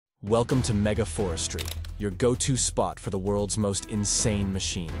Welcome to Mega Forestry, your go-to spot for the world's most insane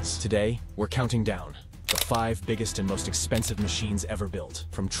machines. Today, we're counting down the 5 biggest and most expensive machines ever built.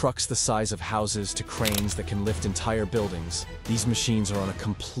 From trucks the size of houses to cranes that can lift entire buildings, these machines are on a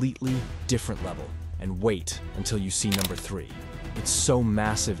completely different level. And wait until you see number 3. It's so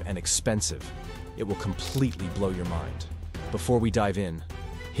massive and expensive, it will completely blow your mind. Before we dive in,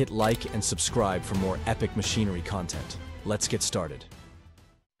 hit like and subscribe for more epic machinery content. Let's get started.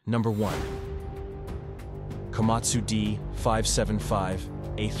 Number 1. Komatsu D575A3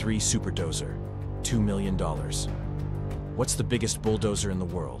 Superdozer, $2 million. What's the biggest bulldozer in the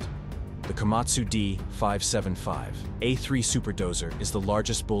world? The Komatsu D575A3 Superdozer is the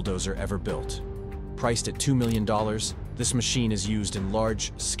largest bulldozer ever built. Priced at $2 million, this machine is used in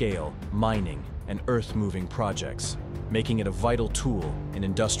large-scale mining and earth-moving projects, making it a vital tool in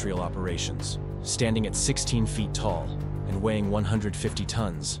industrial operations. Standing at 16 feet tall and weighing 150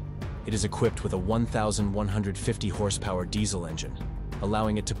 tons, it is equipped with a 1,150 horsepower diesel engine,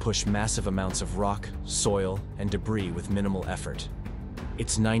 allowing it to push massive amounts of rock, soil, and debris with minimal effort.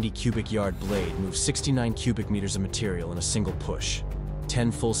 Its 90 cubic yard blade moves 69 cubic meters of material in a single push,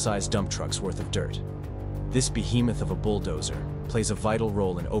 10 full-size dump trucks worth of dirt. This behemoth of a bulldozer plays a vital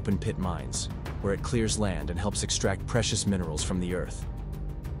role in open pit mines, where it clears land and helps extract precious minerals from the earth.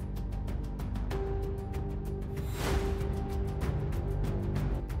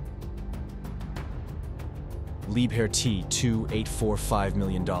 Liebherr T284 $5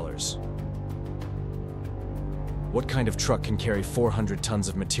 million. What kind of truck can carry 400 tons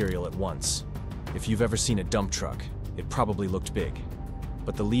of material at once? If you've ever seen a dump truck, it probably looked big.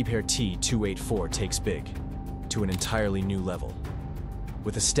 But the Liebherr T284 takes big to an entirely new level.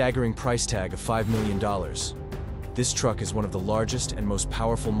 With a staggering price tag of $5 million, this truck is one of the largest and most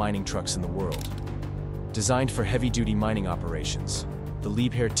powerful mining trucks in the world. Designed for heavy-duty mining operations, the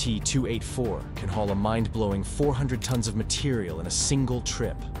Liebherr T284 can haul a mind-blowing 400 tons of material in a single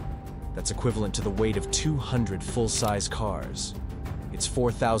trip. That's equivalent to the weight of 200 full-size cars. Its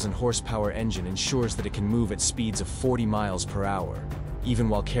 4,000 horsepower engine ensures that it can move at speeds of 40 miles per hour, even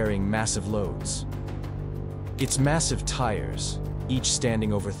while carrying massive loads. Its massive tires, each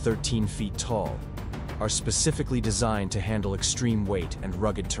standing over 13 feet tall, are specifically designed to handle extreme weight and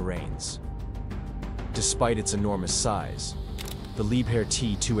rugged terrains. Despite its enormous size, the Liebherr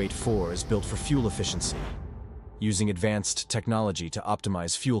T284 is built for fuel efficiency, using advanced technology to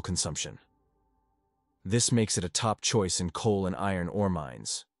optimize fuel consumption. This makes it a top choice in coal and iron ore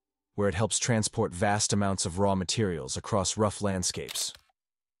mines, where it helps transport vast amounts of raw materials across rough landscapes.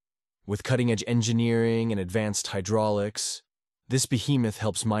 With cutting-edge engineering and advanced hydraulics, this behemoth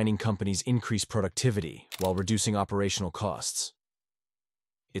helps mining companies increase productivity while reducing operational costs.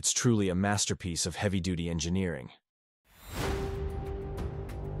 It's truly a masterpiece of heavy-duty engineering.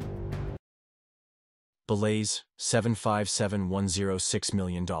 BelAZ 75716 $6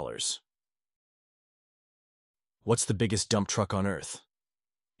 million. What's the biggest dump truck on Earth?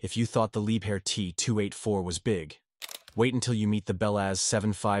 If you thought the Liebherr T284 was big, wait until you meet the BelAZ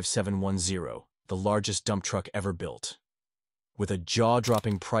 75710, the largest dump truck ever built. With a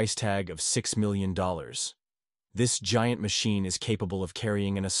jaw-dropping price tag of $6 million, this giant machine is capable of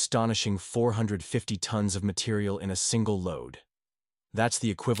carrying an astonishing 450 tons of material in a single load. That's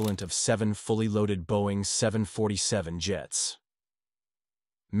the equivalent of 7 fully loaded Boeing 747 jets.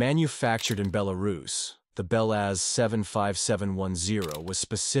 Manufactured in Belarus, the BelAZ 75710 was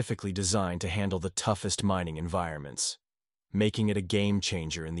specifically designed to handle the toughest mining environments, making it a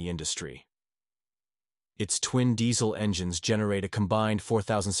game-changer in the industry. Its twin diesel engines generate a combined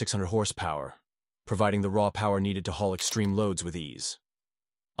 4,600 horsepower, providing the raw power needed to haul extreme loads with ease.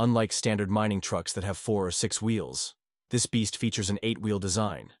 Unlike standard mining trucks that have 4 or 6 wheels, this beast features an 8-wheel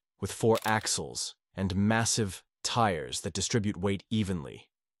design, with 4 axles and massive tires that distribute weight evenly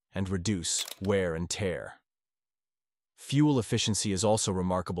and reduce wear and tear. Fuel efficiency is also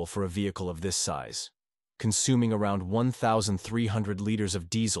remarkable for a vehicle of this size, consuming around 1,300 liters of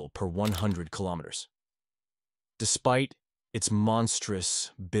diesel per 100 kilometers. Despite its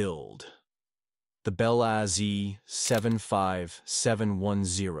monstrous build, the BelAZ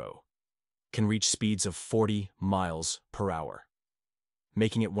 75710 can reach speeds of 40 miles per hour,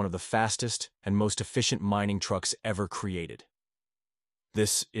 making it one of the fastest and most efficient mining trucks ever created.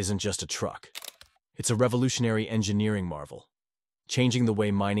 This isn't just a truck. It's a revolutionary engineering marvel, changing the way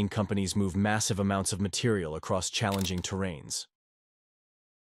mining companies move massive amounts of material across challenging terrains.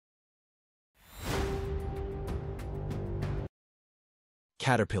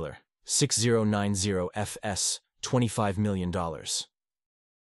 Caterpillar 6090FS $25 million.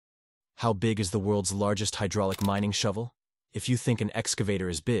 How big is the world's largest hydraulic mining shovel? If you think an excavator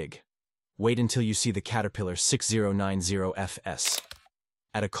is big, wait until you see the Caterpillar 6090FS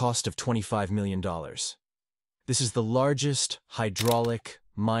at a cost of $25 million. This is the largest hydraulic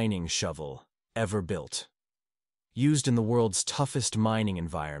mining shovel ever built. Used in the world's toughest mining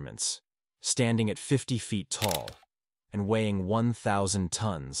environments, standing at 50 feet tall and weighing 1,000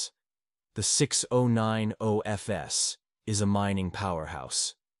 tons, the 6090FS is a mining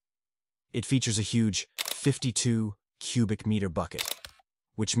powerhouse. It features a huge 52 cubic meter bucket,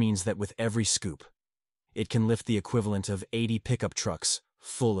 which means that with every scoop, it can lift the equivalent of 80 pickup trucks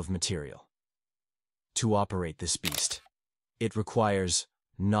full of material. To operate this beast, it requires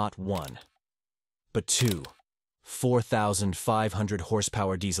not one, but two 4,500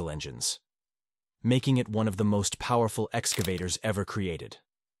 horsepower diesel engines, making it one of the most powerful excavators ever created.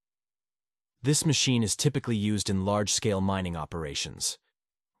 This machine is typically used in large-scale mining operations,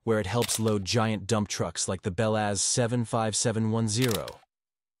 where it helps load giant dump trucks like the BelAZ 75710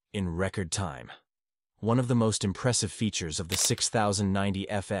 in record time. One of the most impressive features of the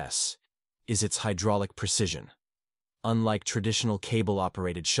 6090FS is its hydraulic precision. Unlike traditional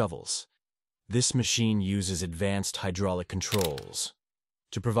cable-operated shovels, this machine uses advanced hydraulic controls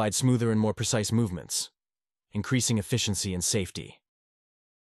to provide smoother and more precise movements, increasing efficiency and safety.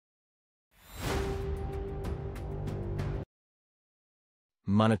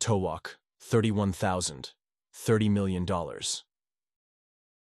 Manitowoc 31,000, $30 million.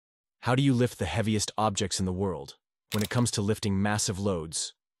 How do you lift the heaviest objects in the world? When it comes to lifting massive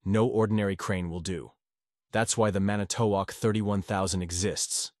loads, no ordinary crane will do. That's why the Manitowoc 31,000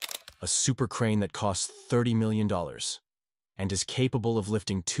 exists, a super crane that costs $30 million and is capable of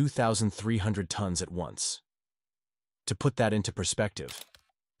lifting 2,300 tons at once. To put that into perspective,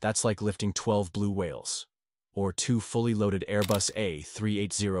 that's like lifting 12 blue whales, or 2 fully loaded Airbus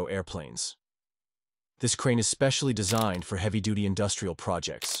A380 airplanes. This crane is specially designed for heavy-duty industrial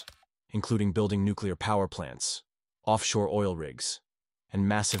projects, including building nuclear power plants, offshore oil rigs, and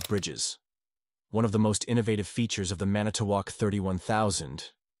massive bridges. One of the most innovative features of the Manitowoc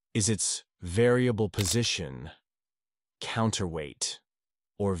 31,000 is its variable position counterweight,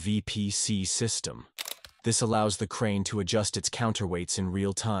 or VPC system. This allows the crane to adjust its counterweights in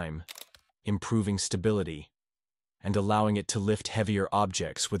real time, improving stability and allowing it to lift heavier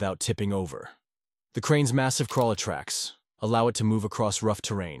objects without tipping over. The crane's massive crawler tracks allow it to move across rough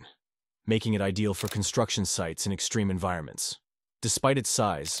terrain, making it ideal for construction sites in extreme environments. Despite its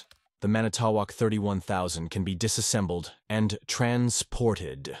size, the Manitowoc 31,000 can be disassembled and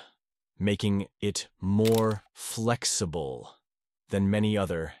transported, making it more flexible than many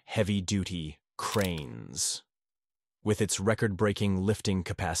other heavy-duty cranes. With its record-breaking lifting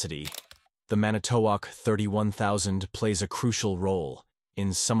capacity, the Manitowoc 31,000 plays a crucial role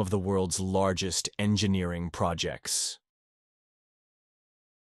in some of the world's largest engineering projects.